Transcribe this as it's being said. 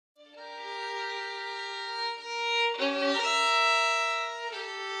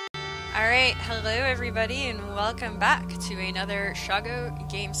Alright, hello everybody, and welcome back to another SHAGO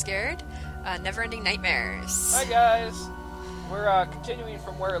Game Scared, Neverending Nightmares. Hi guys! We're continuing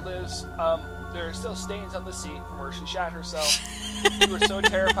from where Liz, there are still stains on the seat from where she shot herself. We were so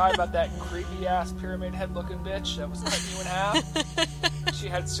terrified about that creepy-ass pyramid head-looking bitch that was cutting you in half. She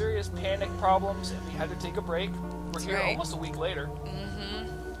had serious panic problems, and we had to take a break. We're here almost a week later. Mm-hmm.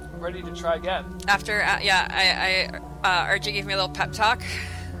 Ready to try again. After, RJ gave me a little pep talk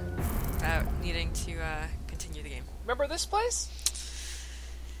about needing to continue the game. Remember this place?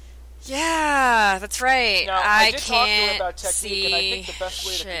 Yeah, that's right. Now, I did talk to her can't about technique, and I think the best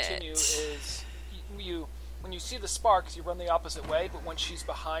way to shit. continue is when you see the sparks, you run the opposite way. But when she's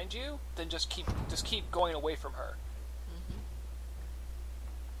behind you, then just keep going away from her. Mm-hmm.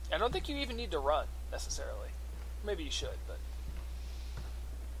 I don't think you even need to run necessarily. Maybe you should, but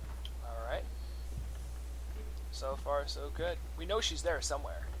all right. So far, so good. We know she's there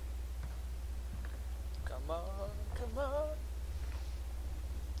somewhere. Come on, come on.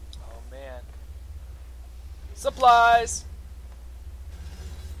 Oh, man. Supplies!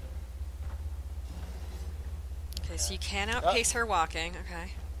 Okay, so you can outpace her walking,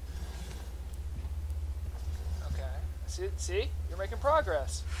 okay. Okay. See? You're making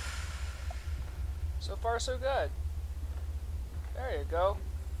progress. So far, so good. There you go.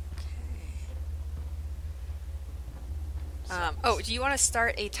 Do you want to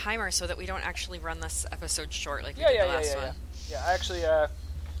start a timer so that we don't actually run this episode short like we Yeah, did the last one? Yeah, actually,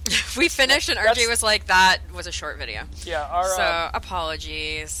 we finished and RJ was like, that was a short video. Yeah, so,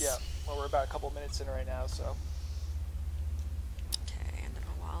 apologies. Yeah, well, we're about a couple minutes in right now, so. Okay, and then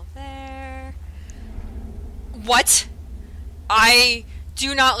a wall there. What? I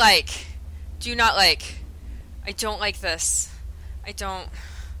do not like. I don't like this. I don't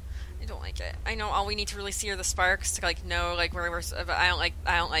like it. I know all we need to really see are the sparks to know where we're. But I don't like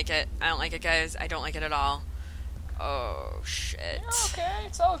it. I don't like it, guys. I don't like it at all. Oh shit. You're okay.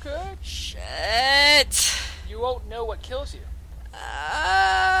 It's all good. Shit. You won't know what kills you.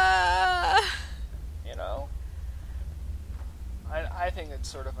 You know. I think it's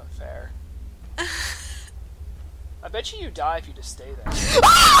sort of unfair. I bet you die if you just stay there.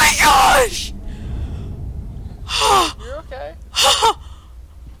 Oh my gosh. You're okay.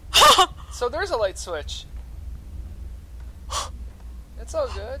 So there's a light switch. It's all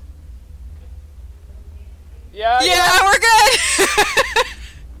good. Yeah, we're good.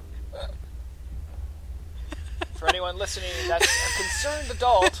 For anyone listening, that's a concerned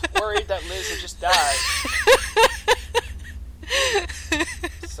adult worried that Liz had just died.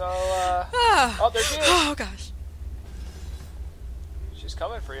 So, oh, there she is. Oh gosh. She's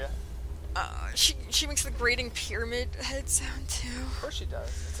coming for you. She makes the grating pyramid head sound too. Of course she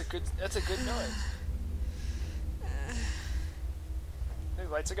does. That's a good noise. The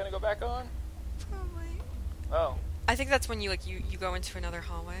lights are gonna go back on? Probably. Oh. I think that's when you go into another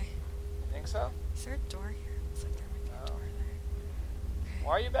hallway. You think so? Is there a door here? Looks like there might be a door there. Okay.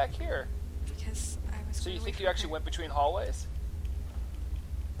 Why are you back here? Because I was. So you think you actually went between hallways?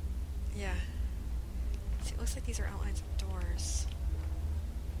 Yeah. See, it looks like these are outlines of doors.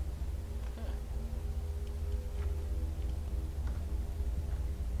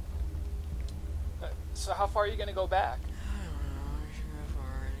 So how far are you going to go back? I don't know.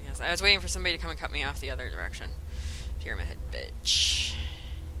 Yes, I was waiting for somebody to come and cut me off the other direction. Pyramid head bitch.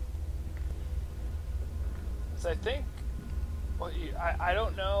 So I think... Well, I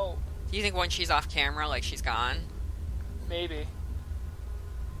don't know... Do you think when she's off camera, she's gone? Maybe.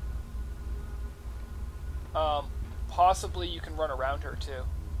 Possibly you can run around her, too.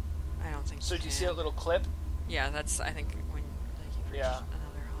 I don't think so. Do you see that little clip? Yeah, that's, I think, when you reach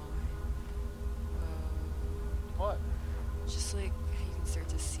another hallway. What? Just you can start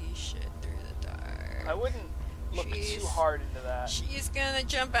to see shit through the dark. I wouldn't look too hard into that. She's gonna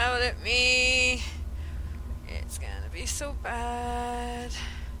jump out at me. It's gonna be so bad.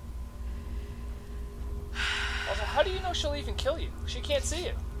 Also, how do you know she'll even kill you? She can't see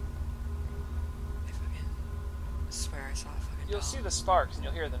you. I fucking swear I saw a fucking You'll see the sparks and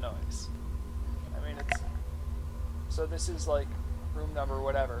you'll hear the noise. I mean, it's... So this is room number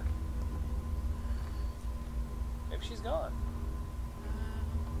whatever. Maybe she's gone.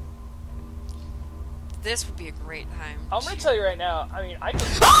 This would be a great time. I'm going to tell you right now, I mean, I can...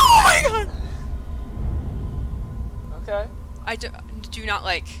 Oh my god! Okay. I do not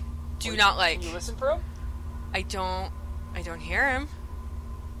like... Can you listen for him? I don't hear him.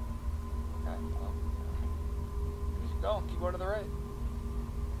 Okay, well... Keep going. Keep going to the right.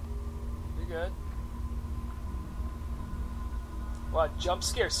 You're good. Wow, jump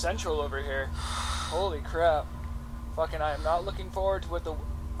scare central over here. Holy crap. Fucking, I am not looking forward to what the...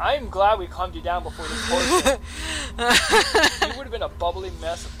 I am glad we calmed you down before this portion. You would have been a bubbly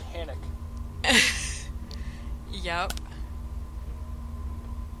mess of panic. Yep.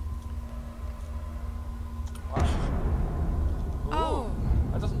 Wow. Ooh, Oh.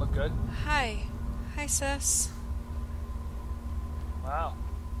 that doesn't look good. Hi. Hi, sis. Wow.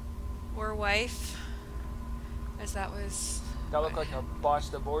 Or wife. As that was... That looked like a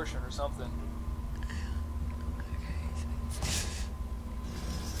botched abortion or something.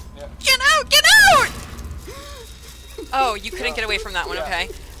 Yeah. Get out! Get out! Oh, you couldn't get away from that one, Yeah. okay.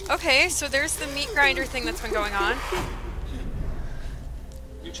 Okay, so there's the meat grinder thing that's been going on.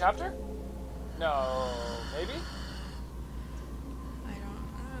 New chapter? No, maybe? I don't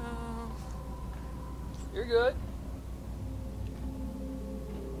know. You're good.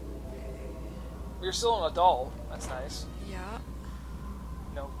 You're still an adult. That's nice. Yeah.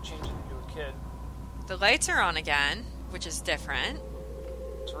 No, changing into a kid. The lights are on again, which is different.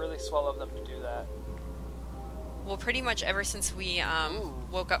 It's really swell of them to do that. Well, pretty much ever since we Ooh.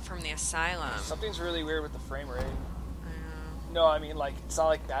 woke up from the asylum. Something's really weird with the frame rate. I know. No, I mean, like, it's not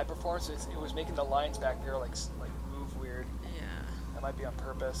like bad performance. It was making the lines back there like move weird. Yeah. That might be on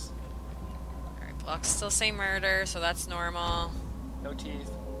purpose. Alright, blocks still say murder, so that's normal. No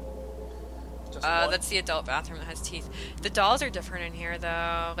teeth. Just one. That's the adult bathroom that has teeth. The dolls are different in here,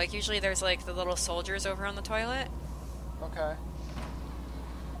 though. Like, usually there's, like, the little soldiers over on the toilet. Okay.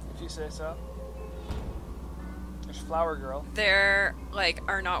 If you say so. There's Flower Girl. There, like,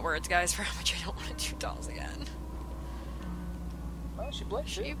 are not words, guys, for how much I don't want to do dolls again. Oh, she blinked.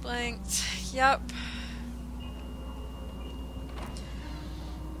 She Too. blinked. Yep.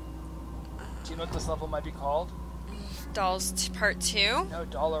 Do you know what this level might be called? Dolls Part 2. No,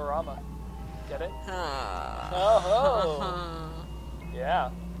 Dollarama. Get it? Uh, Oh. Yeah.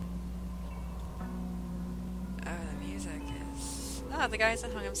 Oh, the music is... Oh, the guy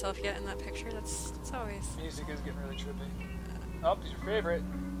hasn't hung himself yet in that picture. That's always... Music is getting really trippy. Oh, he's your favorite.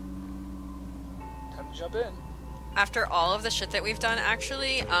 Time to jump in. After all of the shit that we've done,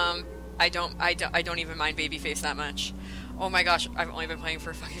 actually, I don't even mind Babyface that much. Oh my gosh, I've only been playing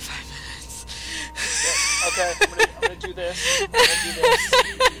for fucking 5 minutes. Yeah, okay, I'm gonna do this. I'm gonna do this.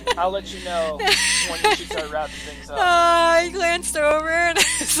 I'll let you know when you should start wrapping things up. I glanced over and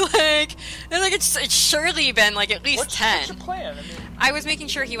it's surely been like at least What's 10. your plan? I mean, I was making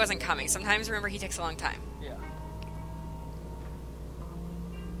sure he wasn't coming. Sometimes, remember, he takes a long time. yeah.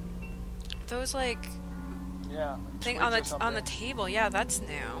 Those like Yeah. thing Twigs on or the something. table, yeah, that's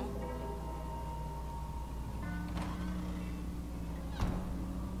new.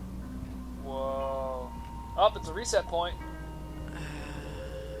 Whoa. Oh, it's a reset point.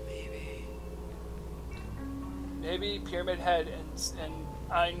 Maybe. Maybe Pyramid Head and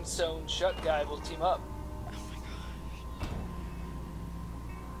Einstone Shut Guy will team up. Oh my gosh.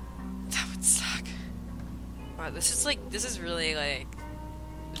 That would suck. Wow, this is really like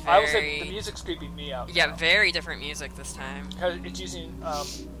very... I will say the music's creeping me out. Yeah, now. very different music this time. Because it's using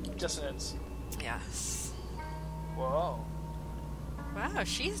dissonance. Yes. Whoa. Wow,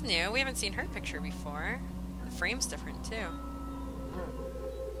 she's new. We haven't seen her picture before. The frame's different too.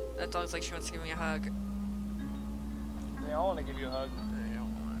 That dog's like she wants to give me a hug. They all want to give you a hug. I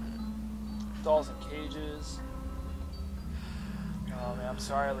don't want Dolls in cages. Oh man, I'm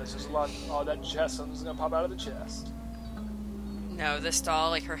sorry, Liz. There's a lot. Oh, that chest. Something's gonna pop out of the chest. it. No, this doll,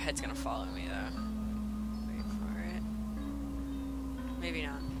 like her head's gonna follow me though. Wait for it. Maybe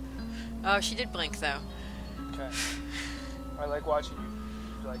not. Oh, she did blink though. Okay. I like watching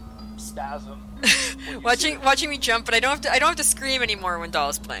you like spasm. when you see her. Watching me jump, but I don't have to scream anymore when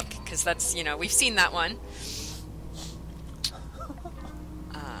dolls blink, because that's, we've seen that one.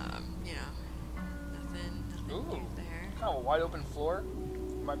 Nothing Ooh. new there. Kind of a wide open floor.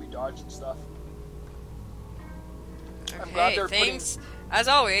 You might be dodging stuff. I'm glad Okay, they're things, as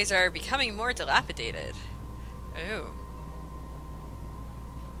always, are becoming more dilapidated. Ooh.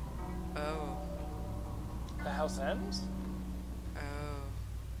 Oh. The house ends. Oh.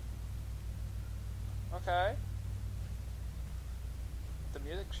 Okay. The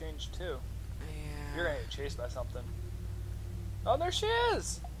music changed too. Yeah. You're gonna get chased by something. Oh, there she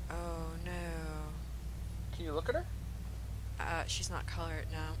is! Oh no. Can you look at her? She's not colored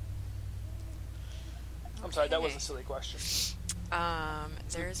now. I'm sorry, that was Okay. a silly question.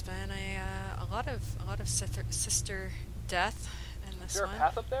 There's been a lot of sister death in this Is there a one.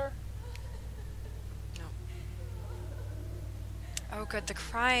 path up there? No. Oh, good, the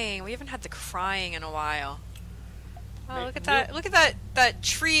crying. We haven't had the crying in a while. Oh, Wait, look at that! Look at that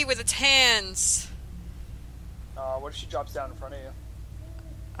tree with its hands. What if she drops down in front of you?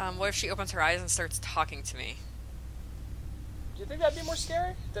 What if she opens her eyes and starts talking to me? you think that'd be more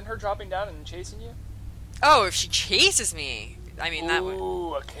scary than her dropping down and chasing you? Oh, if she chases me, I mean, that would...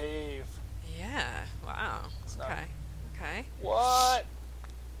 Ooh, a cave. Yeah, wow. It's not- Okay. Okay. What?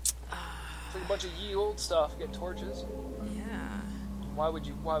 It's like a bunch of ye old stuff. Get torches. Yeah. Why would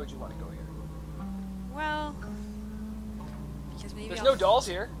you want to go here? Well, because maybe There's I'll... no dolls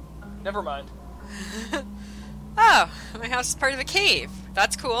here. Never mind. Oh, my house is part of a cave.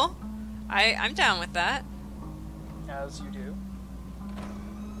 That's cool. I'm down with that. As you do.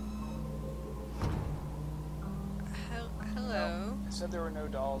 Hello. I said there were no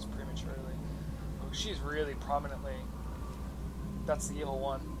dolls prematurely. Oh, she's really prominently... That's the evil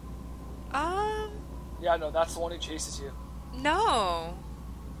one. Yeah, no, that's the one who chases you. No.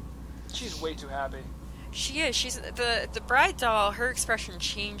 She's way too happy. She is. She's the bride doll. Her expression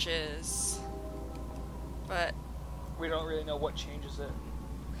changes, but We don't really know what changes it.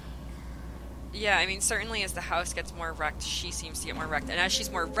 yeah, I mean, certainly as the house gets more wrecked, she seems to get more wrecked, and as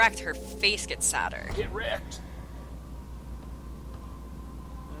she's more wrecked, her face gets sadder. Get wrecked.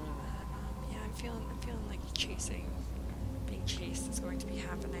 Yeah, I'm feeling like being chased is going to be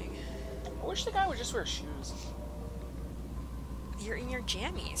happening. I wish the guy would just wear shoes. You're in your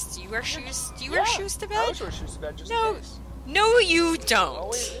jammies. Do you wear shoes? Do you Yeah, wear shoes to I bed? always wear shoes to bed just in case. No, you I don't.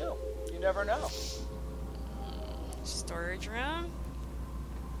 always do. You never know. Storage room.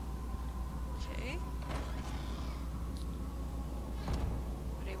 Okay.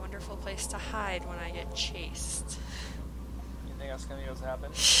 What a wonderful place to hide when I get chased. You think that's gonna be what's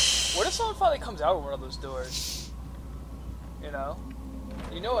happen? What if someone finally comes out of one of those doors? You know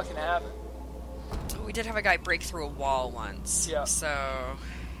what can happen. We did have a guy break through a wall once. Yeah. So.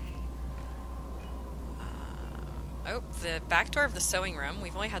 Oh, the back door of the sewing room.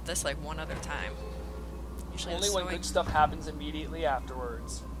 We've only had this like one other time. Usually Only when good stuff happens immediately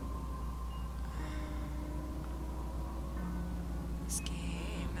afterwards. This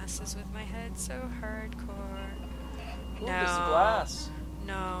game messes with my head so hardcore. Ooh, No. there's some glass.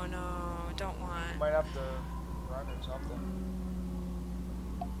 No, don't want. Might have to run or something.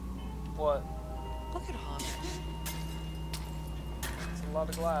 What? Look at all of it. It's a lot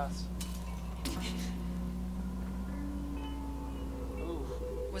of glass. Ooh,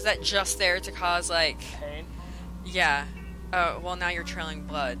 Was that just there to cause like? pain. Yeah. Oh well, now you're trailing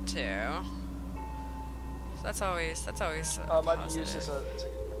blood too. So that's always. Might be used as a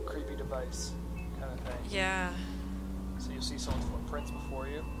creepy device kind of thing. Yeah. So you'll see someone's footprints before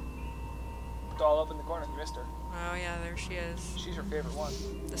you. Doll up in the corner. You missed her. Oh yeah, there she is. She's your favorite one.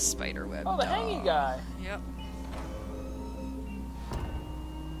 The spider web. Oh, the doll. hanging guy. Yep.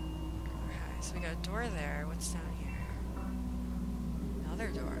 Okay, so we got a door there. What's down here? Another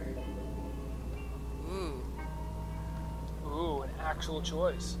door. Ooh. Ooh, an actual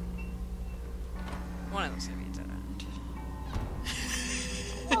choice. One of them's gonna be a dead end.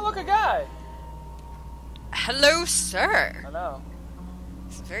 Oh, look, a guy. Hello, sir. I know.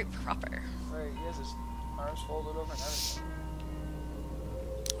 This is very proper. Right, he has his arms folded over and everything.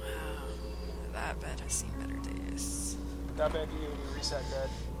 Wow. That bed has seen better days. That might be when you reset dead.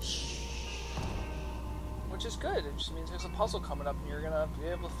 Which is good. It just means there's a puzzle coming up and you're gonna be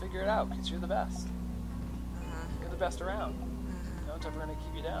able to figure it out because you're the best. You're the best around. No one's ever gonna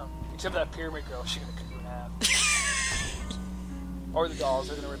keep you down. Except for that pyramid girl, she's gonna cut you in half. Or the dolls,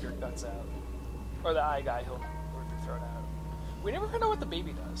 they're gonna rip your guts out. Or the eye guy, he'll rip your throat out. We never know what the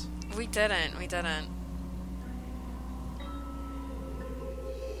baby does. We didn't.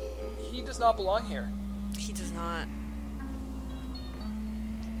 He does not belong here. He does not.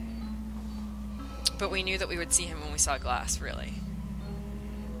 But we knew that we would see him when we saw glass, really.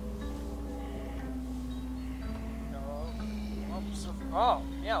 Oh,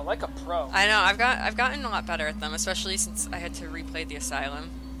 yeah, like a pro. I know, I've gotten a lot better at them, especially since I had to replay the Asylum.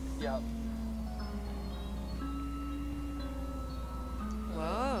 Yeah.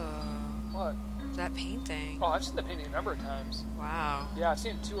 Whoa. What? That painting. Oh, I've seen the painting a number of times. Wow. Yeah, I've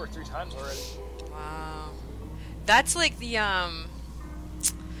seen it 2 or 3 times already. Wow. That's like the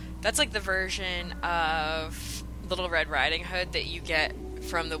version of Little Red Riding Hood that you get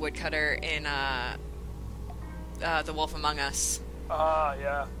from the woodcutter in The Wolf Among Us. Ah,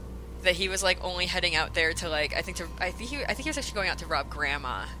 yeah. That he was like only heading out there to like I think he was actually going out to rob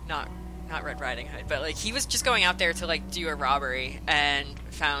Grandma, not Red Riding Hood, but like he was just going out there to like do a robbery and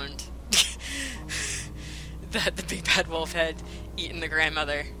found that the big bad wolf had eaten the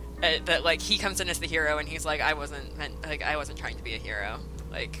grandmother. That like he comes in as the hero and he's like I wasn't trying to be a hero.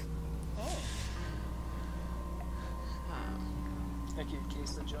 Like Like you'd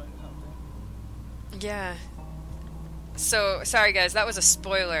case the joint or something. yeah. So sorry guys, that was a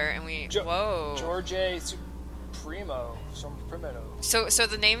spoiler and we whoa. George A. Primo. Some Primero. So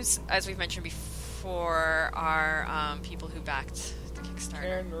the names, as we've mentioned before, are people who backed the Kickstarter.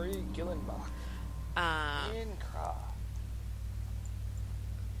 Karen Marie Gillenbach. Ian Kra.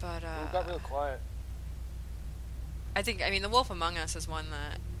 But It got real quiet. I mean, The Wolf Among Us is one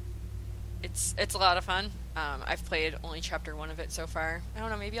that it's a lot of fun. I've played only chapter 1 of it so far. I don't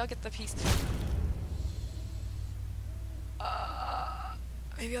know, maybe I'll get the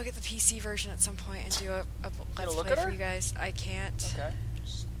maybe I'll get the PC version at some point and do a let's play for you guys. I can't. Okay.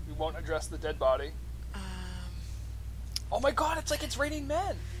 We won't address the dead body. Oh my god, it's like it's raining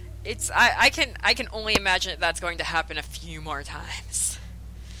men. I can only imagine that's going to happen a few more times.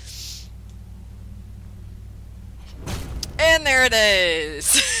 And there it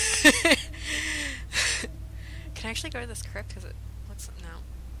is. Can I actually go to this crypt? Because it looks... No.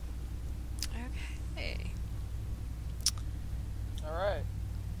 Okay. Alright.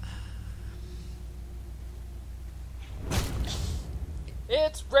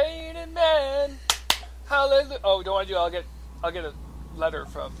 It's raining men. Hallelujah. Oh, don't want to do it. I'll get a letter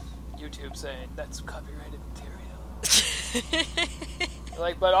from YouTube saying that's copyrighted material.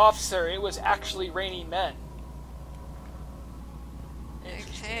 Like, but officer, it was actually raining men.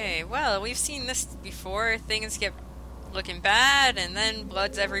 Okay, well, we've seen this before. Things get looking bad, and then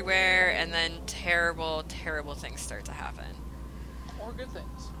blood's everywhere, and then terrible, terrible things start to happen. Or good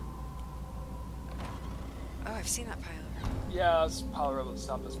things. Oh, I've seen that pile of rubble. Yeah, this pile of rubble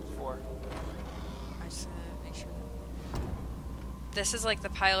stopped us before. I just want to make sure. This is like the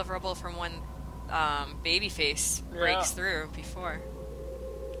pile of rubble from when Babyface breaks through before.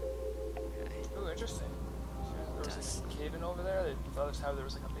 Okay. Ooh, interesting. There was a cave-in over there. They thought there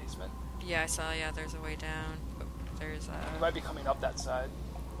was like a basement. Yeah, I saw. Yeah, there's a way down. Oh, there's We might be coming up that side.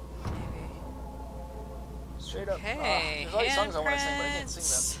 maybe. Straight up. Okay, there's all these songs I want to sing, but I can't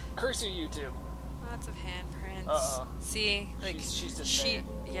sing them. Curse you, YouTube. Lots of handprints. Uh-oh. See, like She's dismayed.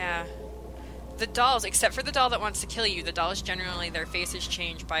 yeah. The dolls, except for the doll that wants to kill you, the dolls generally their faces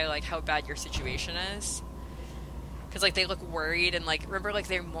change by like how bad your situation is. Because like they look worried and like remember like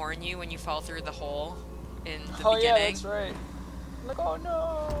they mourn you when you fall through the hole in the beginning. Oh yeah, that's right. I'm like, oh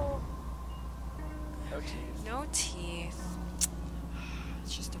no. No teeth. No teeth.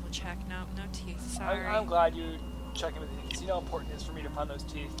 Let's just double check. No teeth. Sorry. I'm glad you checking with me because you know how important it is for me to find those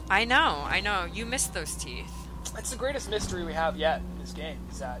teeth. I know. You missed those teeth. It's the greatest mystery we have yet in this game.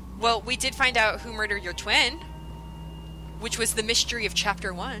 Is that? Well, we did find out who murdered your twin, which was the mystery of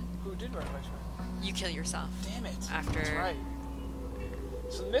chapter 1. Who did murder my twin? You kill yourself. Damn it. After. That's right.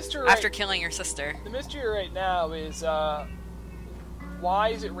 So the mystery. After killing your sister. The mystery right now is why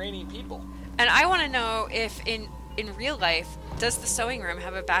is it raining people? And I want to know if in real life does the sewing room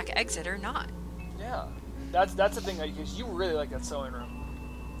have a back exit or not? Yeah, that's the thing because you really like that sewing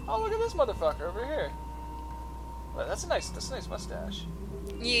room. Oh, look at this motherfucker over here. Well, that's a nice mustache.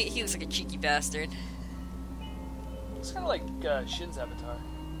 He looks like a cheeky bastard. It's kind of like Shin's avatar.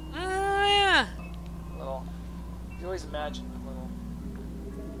 Oh yeah. You always imagine a little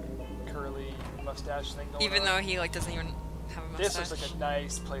curly mustache thing going Even on. though he like doesn't even have a mustache. This looks like a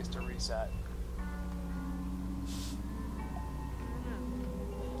nice place to reset.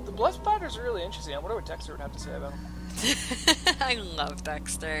 The blood splatters are really interesting. I wonder what Dexter would have to say about them. I love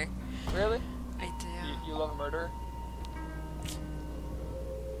Dexter. Really? I do. You love a murderer?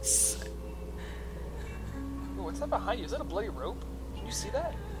 Ooh, what's that behind you? Is that a bloody rope? Can you see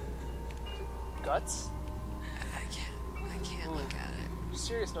that? Guts? I can't look at it.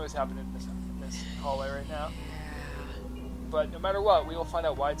 Serious noise happening in this hallway right now. Yeah. But no matter what, we will find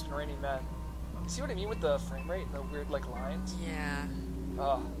out why it's been raining men. See what I mean with the frame rate and the weird like lines? Yeah.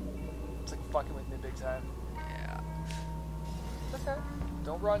 Oh, it's like fucking with me big time. Yeah. Okay.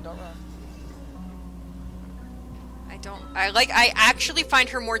 Don't run. I actually find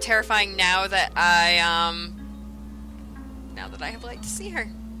her more terrifying now that I have light to see her.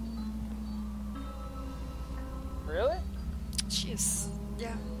 Really? She is,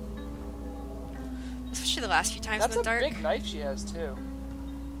 yeah. Especially the last few times That's in the dark. That's a big knife she has too.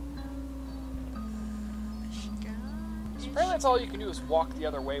 Apparently that's all you can do is walk the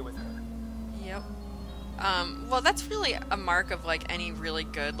other way with her. Yep. Well, that's really a mark of like any really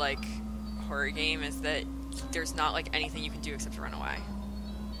good like horror game is that there's not like anything you can do except to run away.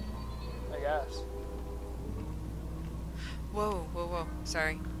 I guess. Whoa.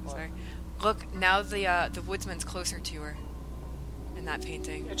 Sorry. What? Sorry. Look, now the woodsman's closer to her in that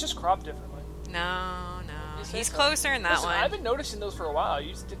painting. It's just cropped differently. No. He's so. closer in that Listen, one. I've been noticing those for a while.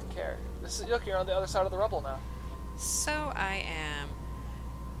 You just didn't care. Look, you're on the other side of the rubble now. So I am.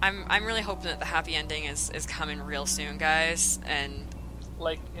 I'm really hoping that the happy ending is coming real soon, guys. And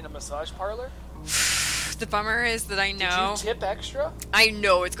like in a massage parlor. The bummer is that I know... Did you tip extra? I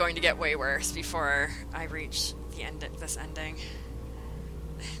know it's going to get way worse before I reach the end of this ending.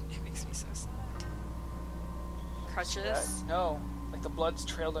 It makes me so sad. Crutches? Yeah, no. Like the blood's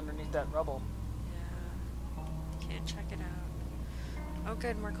trailed underneath that rubble. Yeah. Can't check it out. Oh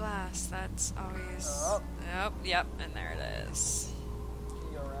good, more glass. That's always... Oh. Yep, and there it is. Can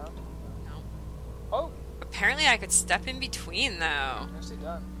you go around? No. Oh! Apparently I could step in between, though. Nicely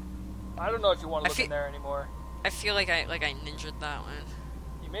done. I don't know if you want to look in there anymore. I feel like I ninja'd that one.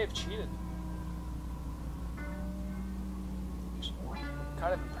 You may have cheated.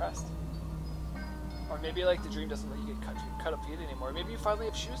 Kind of impressed. Or maybe like the dream doesn't let you get cut up feet anymore. Maybe you finally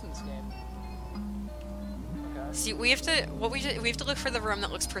have shoes in this game. Okay. See, we have to look for the room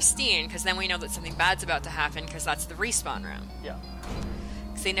that looks pristine, because then we know that something bad's about to happen, because that's the respawn room. Yeah.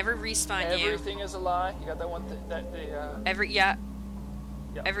 Because they never respawn you. Everything is a lie. You got that one Yeah.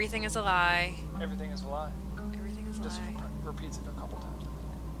 Yeah. Everything is a lie. Everything is a lie. Everything is a Just lie. repeats it a couple times.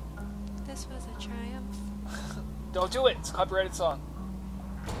 This was a triumph. Don't do it. It's a copyrighted song.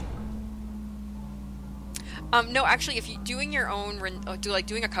 No, actually, if you're doing your own,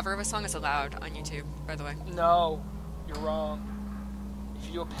 doing a cover of a song is allowed on YouTube, by the way. No, you're wrong. If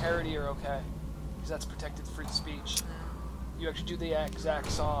you do a parody, you're okay. Because that's protected free speech. You actually do the exact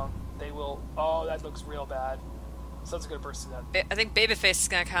song, they will... Oh, that looks real bad. Someone's gonna burst through that. I think Babyface is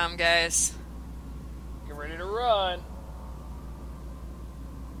gonna come, guys. Get ready to run.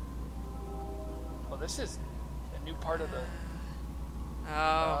 Well, this is a new part of the...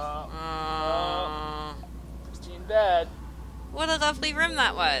 pristine bed. What a lovely room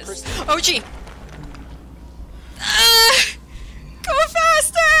that was. Pristine. Oh, gee. Go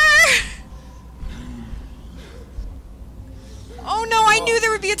faster! Oh no, I knew there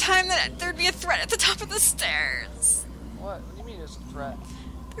would be a time that there'd be a threat at the top of the stairs. What? What do you mean there's a threat?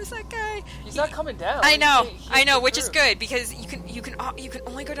 There's that guy. He's not coming down. I know, He which is good, because you can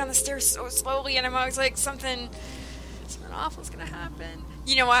only go down the stairs so slowly, and I'm always like, something awful's gonna happen.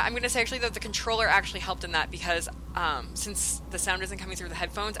 You know what? I'm gonna say actually that the controller actually helped in that, because since the sound isn't coming through the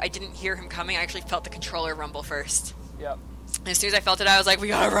headphones, I didn't hear him coming. I actually felt the controller rumble first. Yep. And as soon as I felt it, I was like, we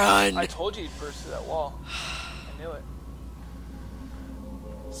gotta run. I told you he'd burst through that wall. I knew it.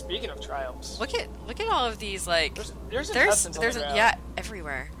 Speaking of triumphs, look at all of these, like there's intestines on the ground. Yeah,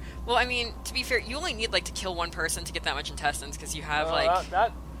 everywhere. Well, I mean, to be fair, you only need like to kill one person to get that much intestines, because you have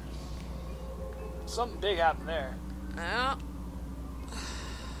that something big happened there.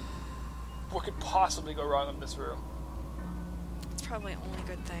 What could possibly go wrong in this room? It's probably only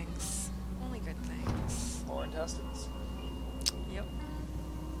good things. Only good things. More intestines. Yep.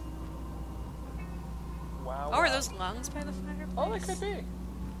 Wow. Oh, are those lungs by the fireplace? Oh, they could be.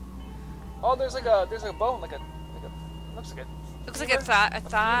 Oh, there's like a bone, looks like a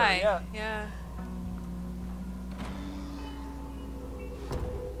thigh. Femur, Yeah.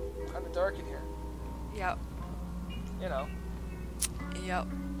 Kind of dark in here. Yep. You know. Yep.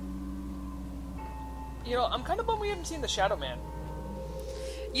 You know, I'm kind of bummed we haven't seen the Shadow Man.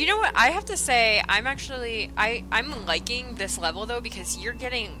 You know what? I have to say, I'm liking this level though, because you're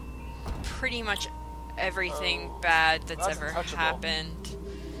getting pretty much everything bad that's ever happened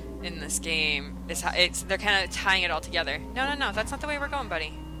in this game. They're kind of tying it all together. No, that's not the way we're going,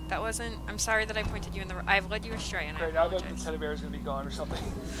 buddy. That wasn't. I'm sorry that I pointed you in the. I've led you astray, and Great, I now that apologize. the teddy bear is gonna be gone or something.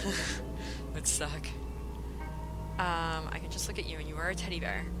 Would suck. I can just look at you, and you are a teddy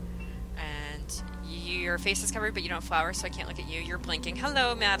bear, and your face is covered, but you don't have flowers, so I can't look at you. You're blinking.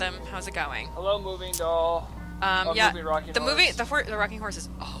 Hello, madam. How's it going? Hello, moving doll. Yeah. Moving rocking horse. The rocking horse is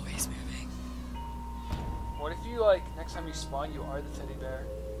always moving. What if you next time you spawn, you are the teddy bear?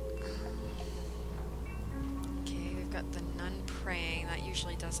 Okay, we've got the nun praying. That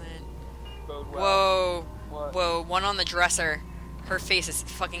usually doesn't. Bode well. Whoa. What? Whoa. One on the dresser. Her face is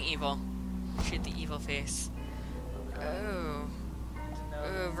fucking evil. She had the evil face. Okay. Oh. No.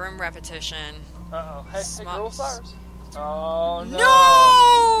 Ooh, room repetition. Uh-oh. Hey, girl with flowers. Oh, no.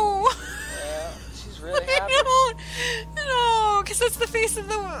 No! Yeah, she's really happy. I don't. No, because that's the face of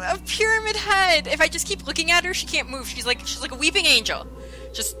the Pyramid Head. If I just keep looking at her, she can't move. She's like a weeping angel.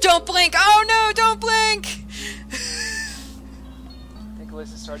 Just don't blink. Oh no, don't blink. I think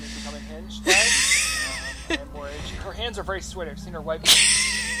Liz is starting to become unhinged. And more age. Her hands are very sweaty. I've seen her wipe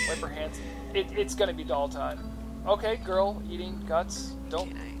her hands. It's gonna be doll time. Okay, girl eating guts.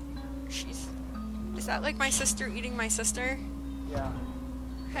 Don't. Is that like my sister eating my sister? Yeah.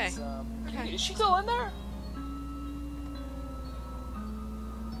 Hey. Okay. Is she still in there?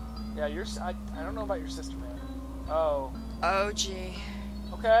 Yeah, I don't know about your sister, man. Oh. Oh, gee.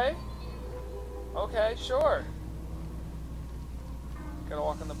 Okay. Okay, sure. Gotta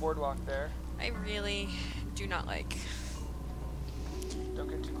walk on the boardwalk there. I really do not like. Don't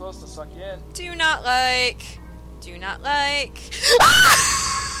get too close to suck you in. Do not like. Do not like.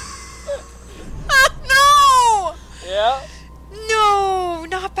 No! Yeah? No!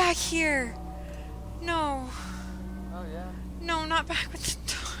 Not back here. No. Oh, yeah. No, not back with the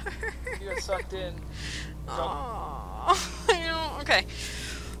door. You got sucked in. Oh, I don't. Okay.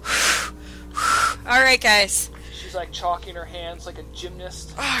 Alright, guys. She's like chalking her hands like a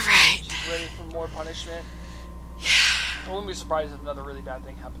gymnast. Alright. She's ready for more punishment. I wouldn't be surprised if another really bad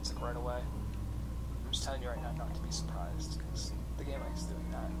thing happens like right away. I'm just telling you right now not to be surprised, because the game likes doing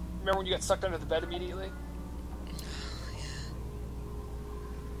that. Remember when you got sucked under the bed immediately?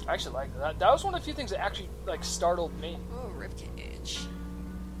 I actually liked that. That was one of the few things that actually like startled me. Oh, ribcage.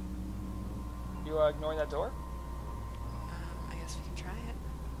 You ignoring that door? I guess we can try it.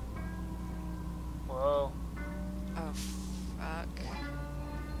 Whoa. Oh, fuck.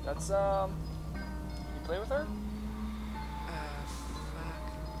 That's can you play with her?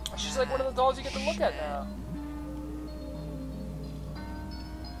 Fuck. She's like one of the dolls you get to look at now.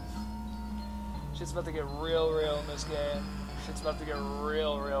 Shit's about to get real in this game. Shit's about to get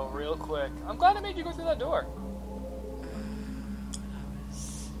real quick. I'm glad I made you go through that door.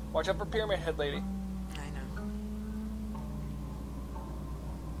 Watch out for Pyramid Head Lady. I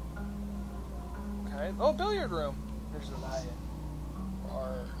know. Okay. Oh, billiard room. There's a lion.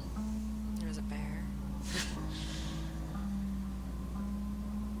 Or There's a bear.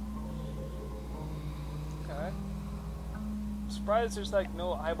 okay. I'm surprised there's like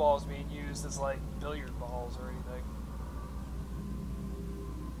no eyeballs being used as like billiard balls or anything.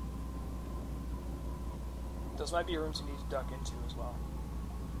 Those might be rooms you need to duck into as well.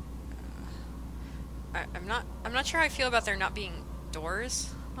 I'm not sure how I feel about there not being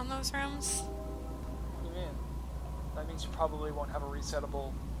doors on those rooms. What do you mean? That means you probably won't have a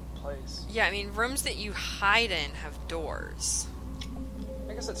resettable place. Yeah, I mean rooms that you hide in have doors.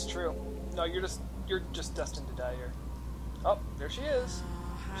 I guess that's true. No, you're just destined to die here. Oh, there she is.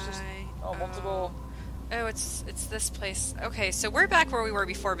 Oh, She's just, hi. multiple. Oh, it's this place. Okay, so we're back where we were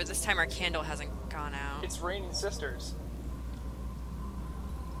before, but this time our candle hasn't gone out. It's raining sisters.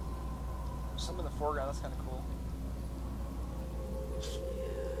 Some in the foreground. That's kind of cool.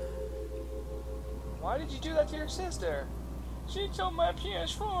 Why did you do that to your sister? She took my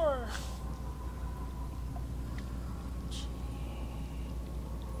PS4.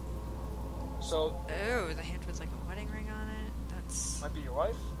 So, Oh, the hand with like a wedding ring on it. That's might be your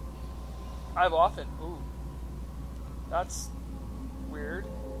wife? I've often. Ooh. That's weird.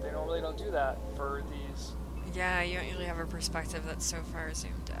 They normally don't do that for these. yeah. You don't usually have a perspective that's so far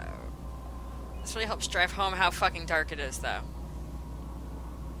zoomed out. This really helps drive home how fucking dark it is, though.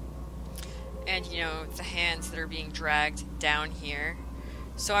 And you know the hands that are being dragged down here.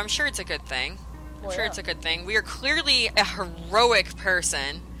 So I'm sure it's a good thing. I'm sure it's a good thing. We are clearly a heroic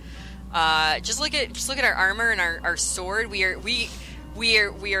person. Just look at our armor and our sword. We are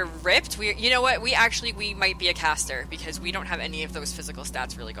ripped. You know what? We might be a caster because we don't have any of those physical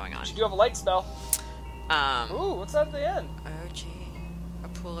stats really going on. You do have a light spell. Ooh, what's that at the end? Oh gee, a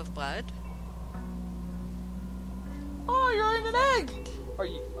pool of blood. Oh, you're in an egg. Or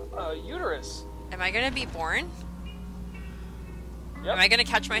uterus. Am I gonna be born? Yep. Am I gonna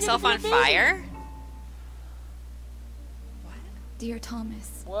catch myself on baby. fire? What? Dear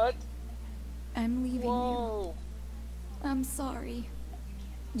Thomas, What? I'm leaving Whoa. you. I'm sorry.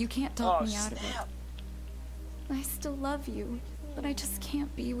 You can't talk Oh, me out of it. snap. I still love you, but I just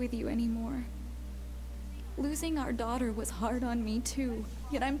can't be with you anymore. Losing our daughter was hard on me too,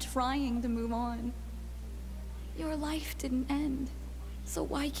 yet I'm trying to move on. Your life didn't end, so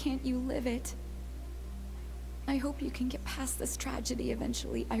why can't you live it? I hope you can get past this tragedy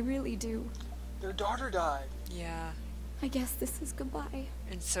eventually, I really do. Their daughter died. Yeah. I guess this is goodbye.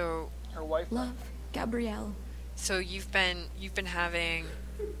 And so Her wife died. Love, Gabrielle. So you've been having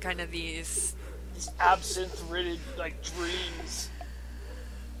kind of these. These absinthe-ridden, like, dreams.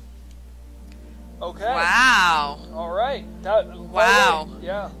 Okay. Wow. Alright. Wow.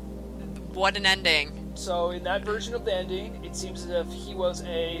 Yeah. What an ending. So, in that version of the ending, it seems as if he was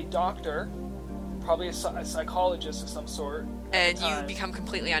a doctor, probably a psychologist of some sort. And you become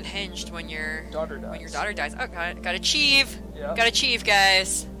completely unhinged when your daughter dies. When your daughter dies. Oh, got achieve. Yeah. Got achieve,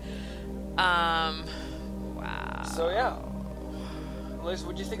 guys. Wow. So yeah. Liz,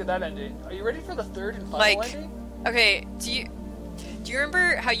 what do you think of that ending? Are you ready for the third and final ending? Okay, do you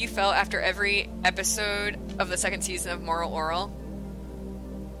remember how you felt after every episode of the second season of Moral Oral?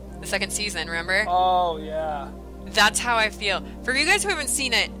 The second season, remember? Oh, yeah. That's how I feel. For you guys who haven't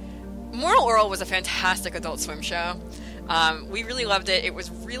seen it, Moral Oral was a fantastic Adult Swim show. We really loved it. It was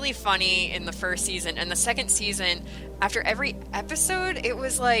really funny in the first season, and the second season, after every episode, it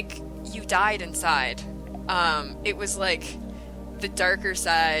was like you died inside. It was like the darker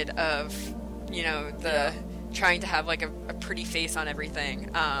side of, you know, the trying to have like a pretty face on everything.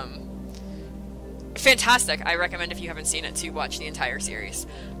 Fantastic. I recommend, if you haven't seen it, to watch the entire series.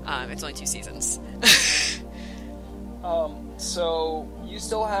 It's only 2 seasons. So you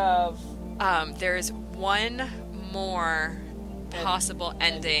still have... There's one more possible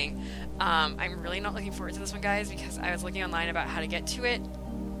ending. I'm really not looking forward to this one, guys, because I was looking online about how to get to it,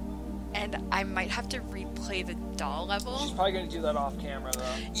 and I might have to replay the doll level. She's probably gonna do that off camera,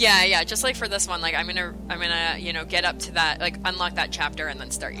 though. Yeah, just like for this one, like I'm gonna you know, get up to that, like unlock that chapter and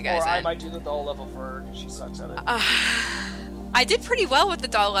then start you guys Or I in. might do the doll level for her because she sucks at it. I did pretty well with the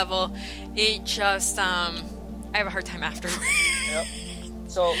doll level. It just I have a hard time after. Yep.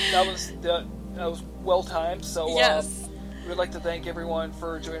 So that was well timed. So yes. We'd like to thank everyone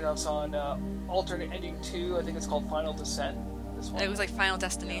for joining us on Alternate Ending 2. I think it's called Final Descent. This one. It was like Final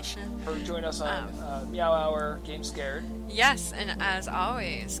Destination. For joining us on Meow Hour Game Scared. Yes, and as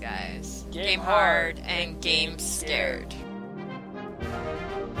always, guys, Game hard and game scared.